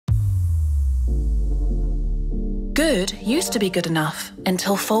Good used to be good enough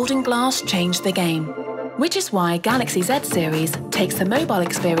until folding glass changed the game, which is why Galaxy Z series takes the mobile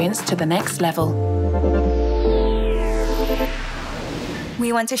experience to the next level.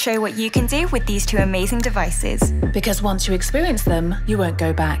 We want to show what you can do with these two amazing devices. Because once you experience them, you won't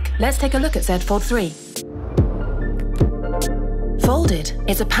go back. Let's take a look at Z Fold 3. Folded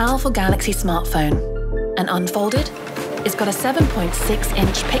is a powerful Galaxy smartphone, and unfolded, it's got a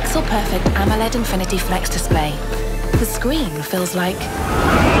 7.6-inch pixel-perfect AMOLED Infinity Flex display. The screen feels like...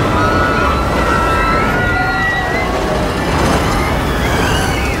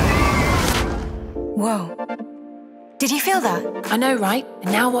 Whoa. Did you feel that? I know, right?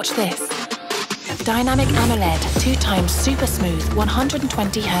 And now watch this. Dynamic AMOLED, 2x super smooth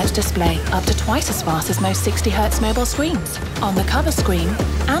 120Hz display, up to twice as fast as most 60Hz mobile screens. On the cover screen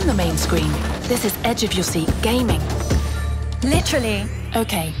and the main screen. This is edge of your seat gaming. Literally.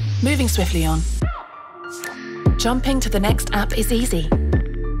 Okay, moving swiftly on. Jumping to the next app is easy.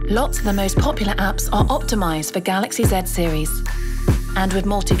 Lots of the most popular apps are optimized for Galaxy Z series. And with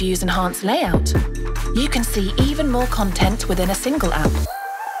multi-views enhanced layout, you can see even more content within a single app.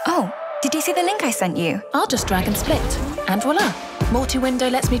 Oh, did you see the link I sent you? I'll just drag and split, and voila!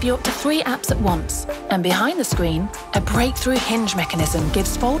 Multi-window lets me view up to 3 apps at once. And behind the screen, a breakthrough hinge mechanism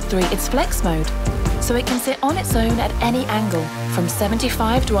gives Fold3 its flex mode, so it can sit on its own at any angle, from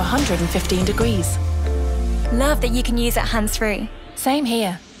 75 to 115 degrees. Love that you can use it hands-free. Same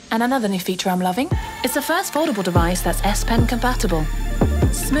here. And another new feature I'm loving, it's the first foldable device that's S Pen compatible.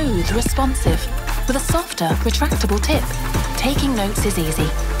 Smooth, responsive, with a softer, retractable tip. Taking notes is easy.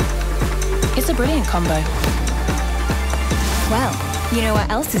 It's a brilliant combo. Well, you know what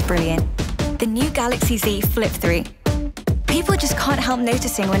else is brilliant? The new Galaxy Z Flip3. People just can't help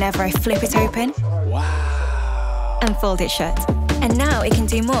noticing whenever I flip it open. Wow. And fold it shut. And now it can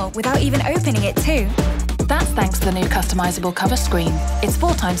do more without even opening it too. That's thanks to the new customizable cover screen. It's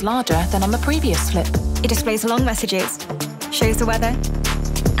 4 times larger than on the previous Flip. It displays long messages, shows the weather,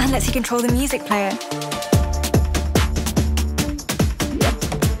 and lets you control the music player.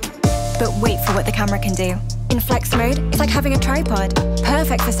 But wait for what the camera can do. In flex mode, it's like having a tripod.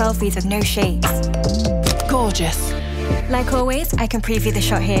 Perfect for selfies with no shakes. Gorgeous. Like always, I can preview the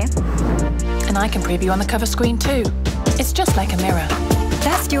shot here. And I can preview on the cover screen too. It's just like a mirror.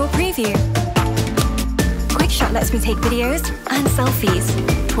 That's dual preview. Shot lets me take videos and selfies.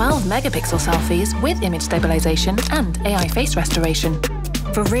 12 megapixel selfies with image stabilization and AI face restoration.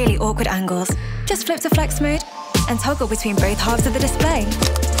 For really awkward angles, just flip to flex mode and toggle between both halves of the display.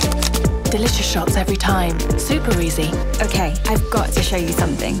 Delicious shots every time. Super easy. Okay, I've got to show you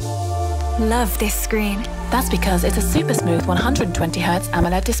something. Love this screen. That's because it's a super smooth 120Hz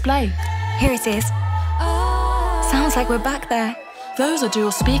AMOLED display. Here it is. Sounds like we're back there. Those are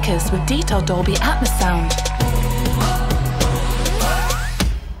dual speakers with detailed Dolby Atmos sound.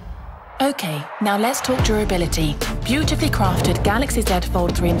 Okay, now let's talk durability. Beautifully crafted Galaxy Z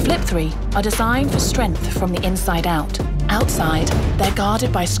Fold 3 and Flip 3 are designed for strength from the inside out. Outside, they're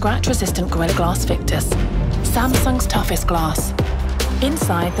guarded by scratch-resistant Gorilla Glass Victus, Samsung's toughest glass.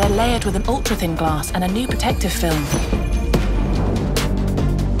 Inside, they're layered with an ultra-thin glass and a new protective film.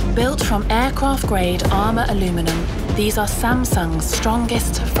 Built from aircraft-grade armor aluminum, these are Samsung's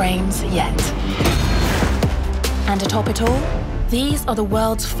strongest frames yet. And to top it all, these are the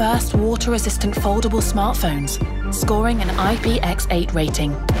world's first water-resistant foldable smartphones, scoring an IPX8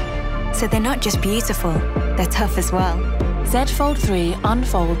 rating. So they're not just beautiful, they're tough as well. Z Fold 3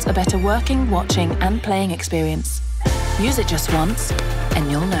 unfolds a better working, watching, and playing experience. Use it just once, and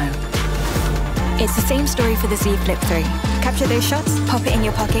you'll know. It's the same story for the Z Flip 3. Capture those shots, pop it in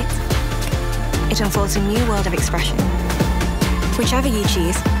your pocket. It unfolds a new world of expression. Whichever you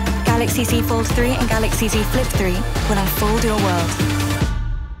choose, Galaxy Z Fold 3 and Galaxy Z Flip 3 will unfold your world.